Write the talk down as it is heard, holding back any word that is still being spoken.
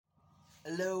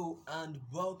Hello and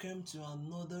welcome to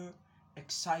another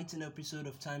exciting episode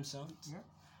of Time Sounds. Yeah.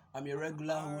 I'm your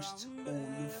regular host,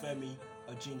 Olufemi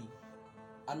Ojinni.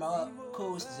 And my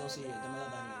co-host is also here,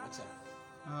 Damola. What's up?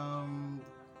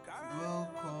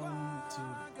 Welcome to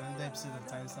another episode of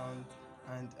Time Sound,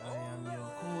 and I am your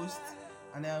host,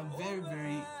 and I am very,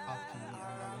 very happy and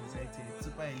I'm excited,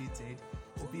 super elated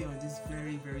to be on this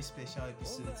very, very special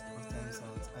episode of Time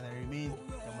Sound, and I remain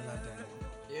Damola.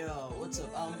 Yeah, what's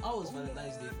up? How was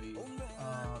Valentine's Day for you?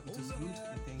 It was good. We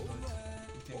thank God.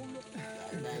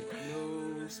 Like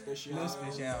no special. No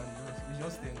special. We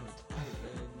just thank God.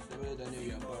 Damola,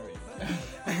 you are boring.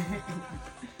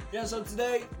 Yeah, so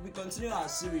today we continue our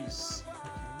series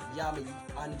YAMI,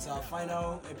 and it's our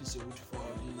final episode for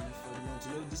the month.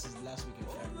 You know, this is the last week in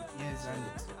February. Yes, and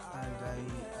I'm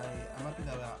happy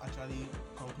that we are actually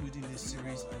concluding this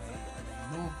series, and I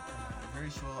know and I'm very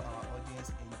sure our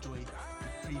audience enjoyed the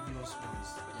previous ones.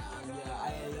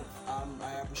 I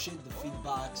appreciate the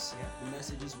feedbacks, the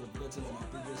messages we've gotten on our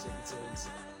previous episodes,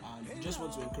 and we just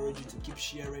want to encourage you to keep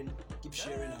sharing our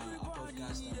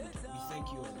podcast, and we thank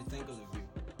all of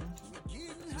you.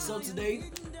 So today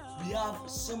we have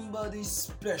somebody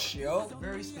special,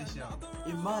 Very special. a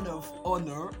man of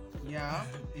honor, Yeah,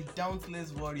 a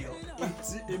dauntless warrior.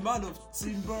 a man of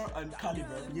timber and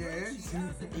caliber, Yes. a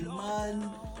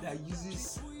man that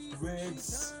uses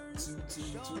words to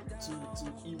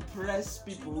impress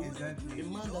people. Exactly. A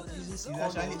man that uses He's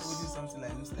actually colours. holding something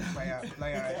like Mr. Flyer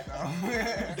right now.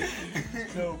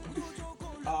 So,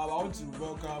 I want to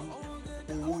welcome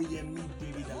Ojinni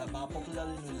David Alaba,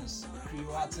 popularly known as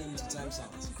Creo to Time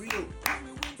Sounds. Creo.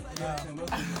 Welcome to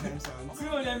Time Sounds.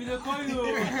 Creo, let me call you.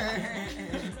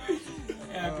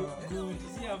 Yeah, good.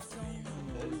 Easy after you.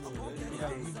 Yeah,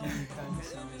 good day, Time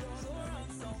Sounds.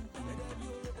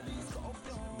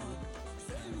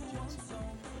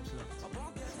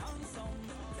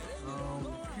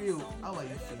 Creo, how are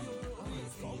you feeling?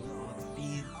 About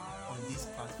being on this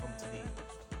platform today?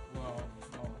 Wow.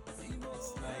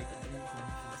 It's like a dream come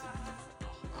true.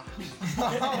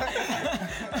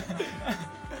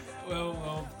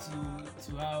 Well,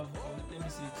 to have, let me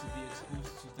say, to be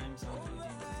exposed to Time Sound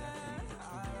audience is actually a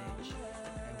privilege. I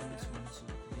don't want to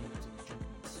be able to joke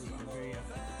with, so I'm very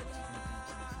happy to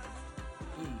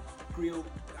do Creo, you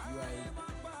are a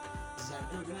designer.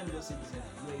 No, let me just say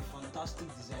designer. You are a fantastic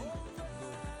designer.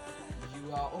 You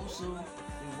are also a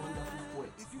wonderful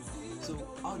poet. So,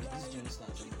 how did this journey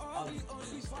start?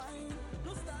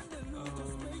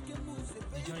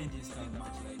 The journey didn't start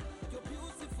much. It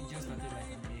just started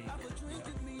like an egg.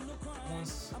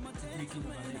 Once the breaking of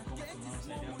an egg comes from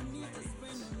outside, that means life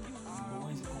ends. But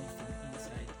once it comes from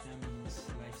inside, that means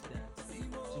life starts.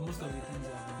 So most of the things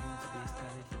I've been doing today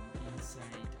started from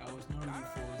inside. I was not really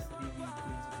forced, maybe going to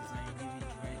design, maybe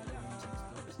write poems and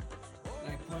stuff.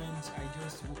 Like poems, I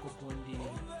just woke up one day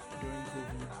during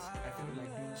COVID. I felt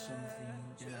like doing something.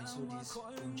 Then I saw this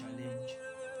poem challenge.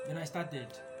 Then I started.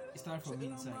 It started from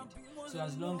inside. So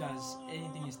as long as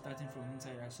anything is starting from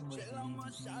inside, I so much believe it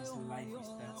means life is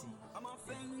starting.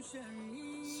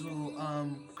 So,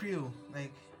 Creo,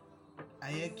 like,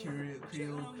 I hear Creo 10.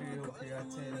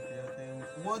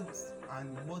 What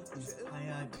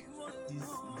inspired the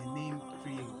name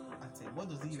Creo? What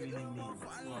does it really mean?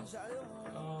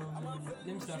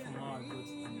 Let me start from how I got the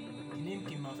name. The name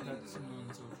came after 2 months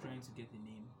of trying to get the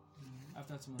name.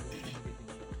 After 2 months of trying to get the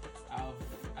name,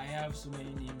 I have so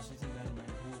many names written down in my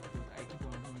book, but I keep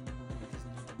on this is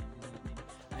not the name.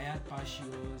 I had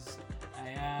Pashios, I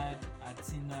had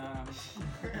Atina,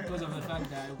 because of the fact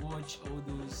that I watch all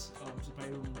those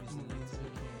superhero movies.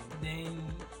 Then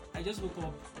I just woke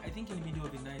up, I think in the middle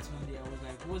of the night one day, I was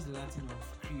like, what's the Latin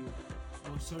of Creo?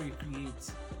 Oh, sorry,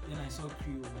 create. Then I saw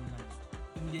Creo online.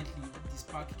 Immediately, the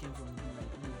spark came from me,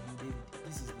 like, no, David,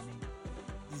 this is the name.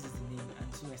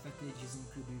 And so I started using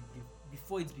Creo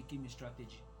before it became a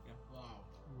strategy. Yeah.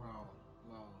 Wow.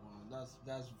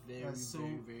 That's very so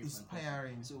very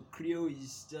inspiring. Fantastic. So Creo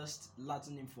is just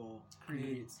Latin name for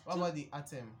create. What about the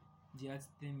atom? The art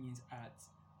thing means art.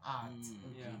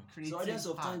 Okay. Yeah. So audience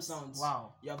of Time art. Sounds.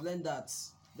 Wow. You have learned that.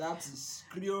 That is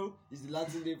Creo is the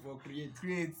Latin name for create.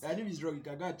 I think it's wrong. You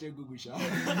can go and check Google.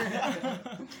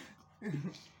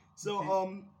 So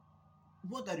okay.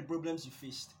 What are the problems you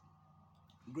faced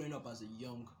growing up as a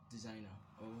young designer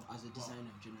or as a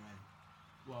designer generally?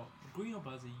 Wow, growing up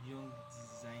as a young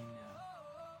designer.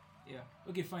 Yeah.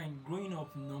 Okay, fine. Growing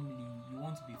up normally you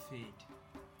want to be fed.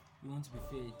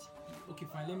 Okay,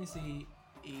 fine. Let me say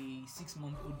a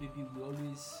 6-month-old baby will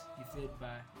always be fed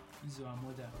by his or her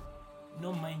mother,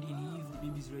 not minding if the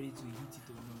baby is ready to eat it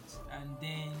or not. And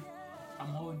then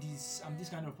I'm this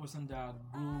kind of person that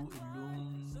grow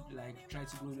alone, like try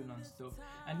to go alone and stuff.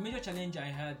 And the major challenge I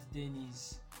had then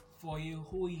is for a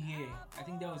whole year, I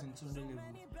think that was in 200 level,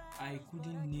 I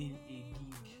couldn't nail a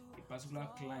gig, a particular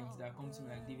client that comes to me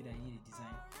like, David, I need a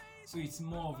design. So it's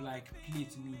more of like play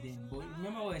to me then. But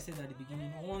remember what I said at the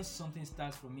beginning, once something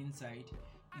starts from inside,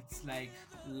 it's like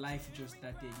life just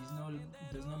started.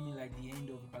 It does not mean like the end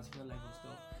of a particular life or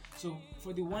stuff. So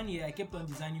for the 1 year, I kept on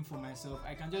designing for myself.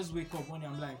 I can just wake up one day,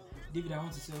 I'm like, David, I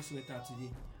want to sell sweater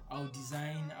today. I'll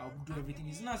design, I'll do everything.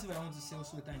 It's not as if I want to sell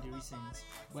sweater in the recent,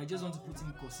 but I just want to put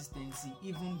in consistency,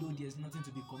 even though there's nothing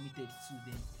to be committed to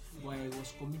then. But I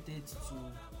was committed to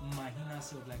my inner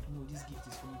self, like, no, this gift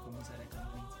is coming from inside, I can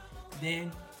do it.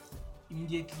 Then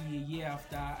immediately a year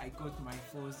after, I got my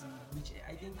first, which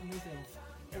I think most of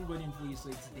everybody in Foye saw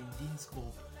it then, didn't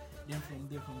score. Then from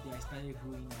there I started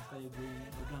growing,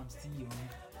 although I'm still young.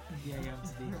 Here I am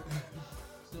today.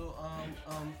 So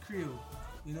Creo,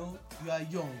 you know, you are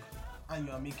young and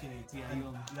you are making it. Yeah, and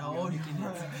young. You are all making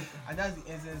it. And that's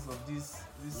the essence of this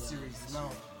series. Now,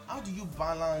 how do you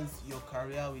balance your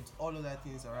career with all other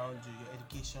things around you, your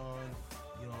education,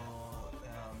 your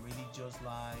religious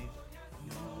life?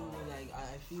 Like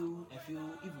I feel if you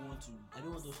want to, I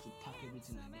don't want us to pack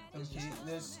everything like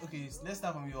that. Let's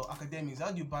start from your academics.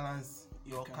 How do you balance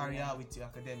your career with your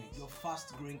academics? Your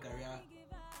fast growing career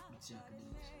with your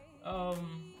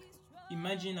academics.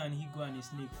 Imagine an eagle and a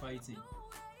snake fighting.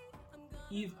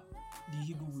 If the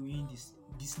eagle will win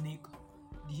the snake,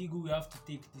 the eagle will have to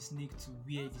take the snake to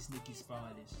where the snake is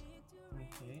powerless.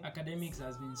 Okay. Academics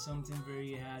has been something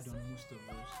very hard on most of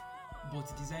us,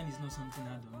 but design is not something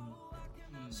hard on me.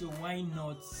 So why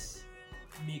not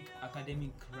make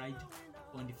academic ride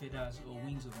on the feathers or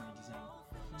wings of my design?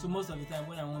 So most of the time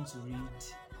when I want to read,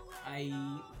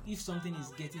 if something is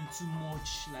getting too much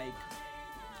like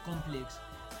complex,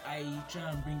 I try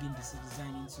and bring in this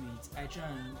design into it. I try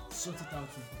and sort it out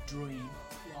with drawing.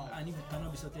 And if it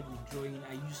cannot be sorted with drawing,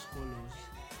 I use colors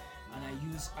and I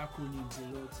use acronyms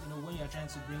a lot. You know, when you're trying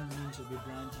to bring names of a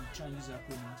brand, you try and use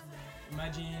acronyms.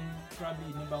 Imagine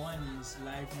probably number 1 is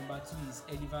life, number 2 is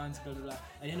elephant, blah blah blah.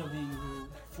 At the end of the day, you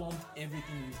formed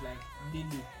everything with like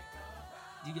Lily.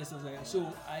 Do you get stuff like that?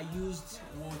 So I used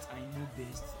what I know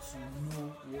best to know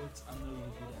what I'm not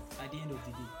really good at. At the end of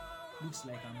the day, looks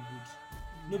like I'm good.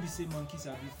 No be say monkeys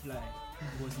are big fly,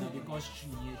 but now because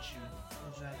tree near tree.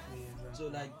 Exactly. So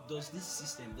like, does this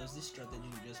strategy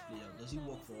you just play out, does it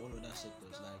work for all other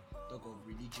sectors? Like talk of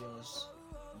your religious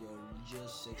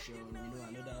section,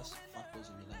 and other factors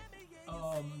in your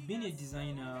life? Being a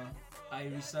designer, I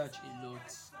research a lot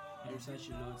because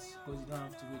you don't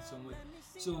have to wait somewhere.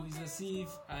 So it's as if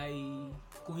I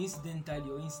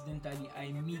coincidentally or incidentally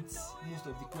I meet most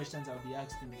of the questions I'll be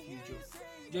asked in the future.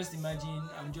 Just imagine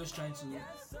I'm just trying to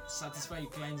satisfy a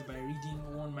client by reading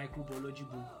one microbiology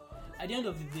book. At the end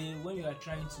of the day, when you are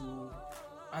trying to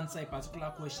answer a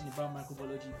particular question about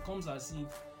microbiology, it comes as if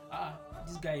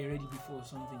this guy already before or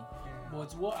something.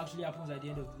 But what actually happens at the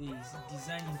end of the day is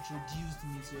design introduced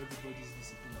me to everybody's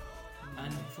discipline.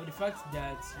 And for the fact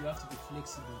that you have to be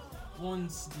flexible,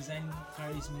 once design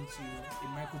carries me to a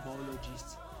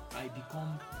microbiologist, I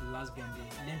become the last born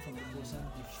there. Learn from the person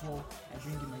before I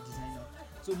bring in my designer.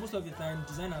 So most of the time,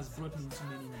 design has brought me into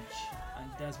many niche, and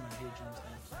that's my hedge most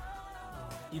times.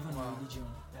 Even in religion.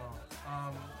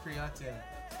 Wow. Creative.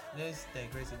 Let's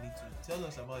digress a little. Tell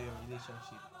us about your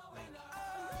relationship. Like,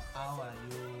 how are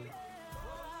you?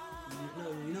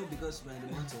 Because we're in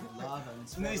the month of love and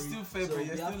it's it's still February.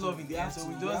 You're still loving the so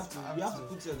we have to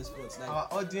put you on the spot. Like, our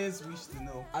audience wish to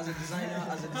know. As a designer,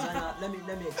 let me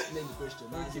explain the question.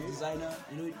 As a designer,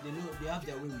 they have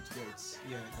their way with words.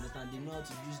 Yeah. Understand? They know how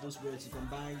to use those words to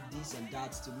combine this and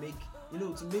that to make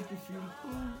you feel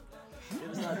cool. You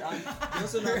understand? And they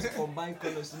also know how to combine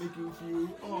colors to make you feel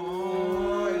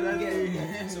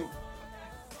So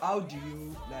how do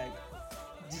you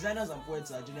designers and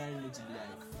poets are generally known to be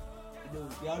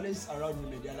they're always around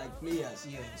women, they're like players.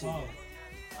 Yeah. So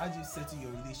how do you settle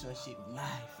your relationship?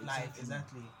 Life,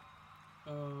 exactly.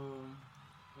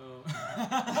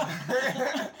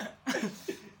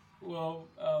 Well,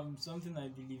 something I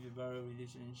believe about a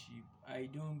relationship, I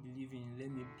don't believe in let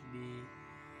me play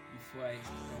before I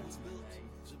start my life.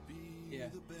 Yeah,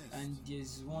 and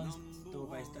there's one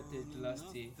stuff I started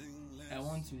last year. I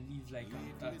want to live like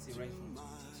I'm 30 right from 22.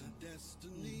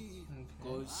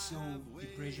 Because so the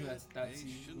pressure at 30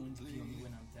 won't be on me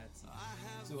when I'm 30.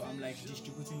 So I'm like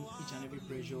distributing each and every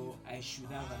pressure I should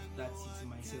have at 30 to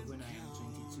myself when I am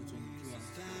 22,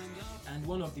 23 and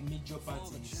one of the major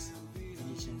parts is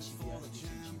relationship.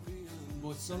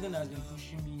 But something that's been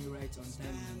pushing me right on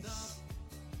time is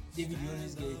David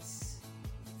always gets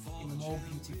a more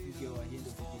beautiful girl at the end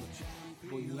of the day.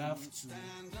 but you have to like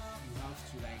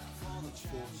look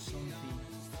for something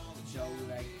that will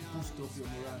like boost up your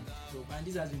morale. So, and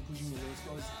this has been pushing me a lot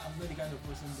because I'm not the kind of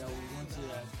person that will want to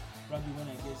that probably when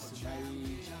I get to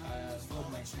marriage,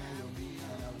 God might smile on me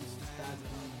and I will start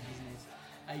doing business.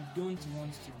 I don't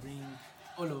want to bring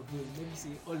all of them, let me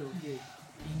say all of them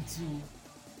into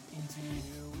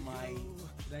my,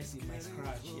 should I say my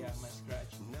scratch? Yeah, my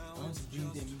scratch. I want to bring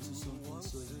them into something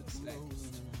so it's like no,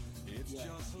 yeah, I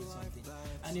can get something.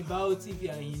 And about if you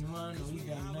are in one or if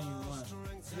you are not in one,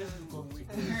 just look up to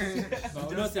God. But I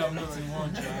will not say I'm not in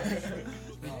one,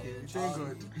 child. Thank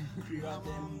God.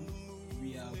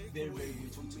 We are very, very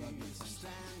grateful to have you.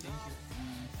 Thank you.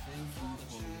 Thank you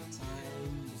for your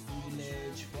time, the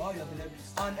privilege, for all your privilege.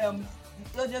 And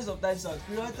not just of time sound,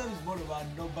 Creo is one of our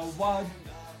number one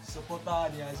supporter.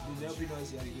 He has been helping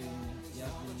us. He has been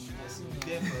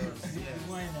There for us. Yeah.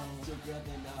 Why now? So Creo, you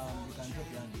can drop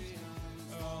your handles.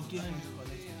 Okay, I need to connect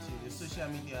with you. The social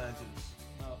media handles.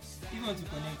 If you want to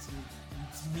connect with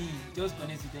me, just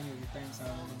connect with any of the times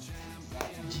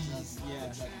and G's. Yeah.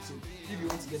 Exactly. So if you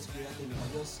want to get to Creo, you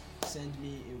can just send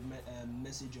me a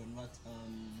message on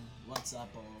WhatsApp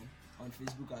or on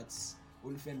Facebook at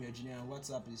Olufemi Ojinni, and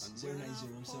WhatsApp is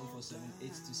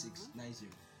 090-747-82690.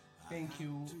 Thank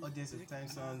you, audience of Time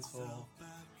Sounds, for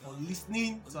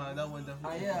listening to another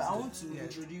wonderful Yeah, I want to episode.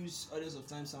 introduce Audience of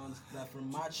Time Sounds that from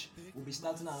March we'll be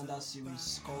starting another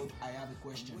series called I Have a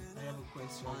Question. I have a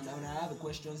question. And when I have a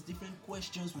questions, different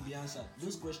questions will be answered.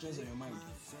 Those questions on your mind,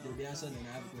 they'll be answered when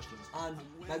I have a questions. And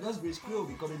by God's grace, Creo will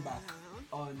be coming back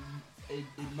in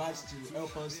March to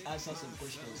help us answer some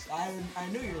questions. I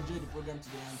know you enjoyed the program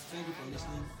today, and thank you for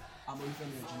listening. I'm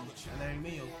Olufemi Ojinni. And I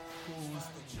remain your co-host,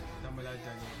 Damola.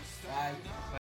 Bye.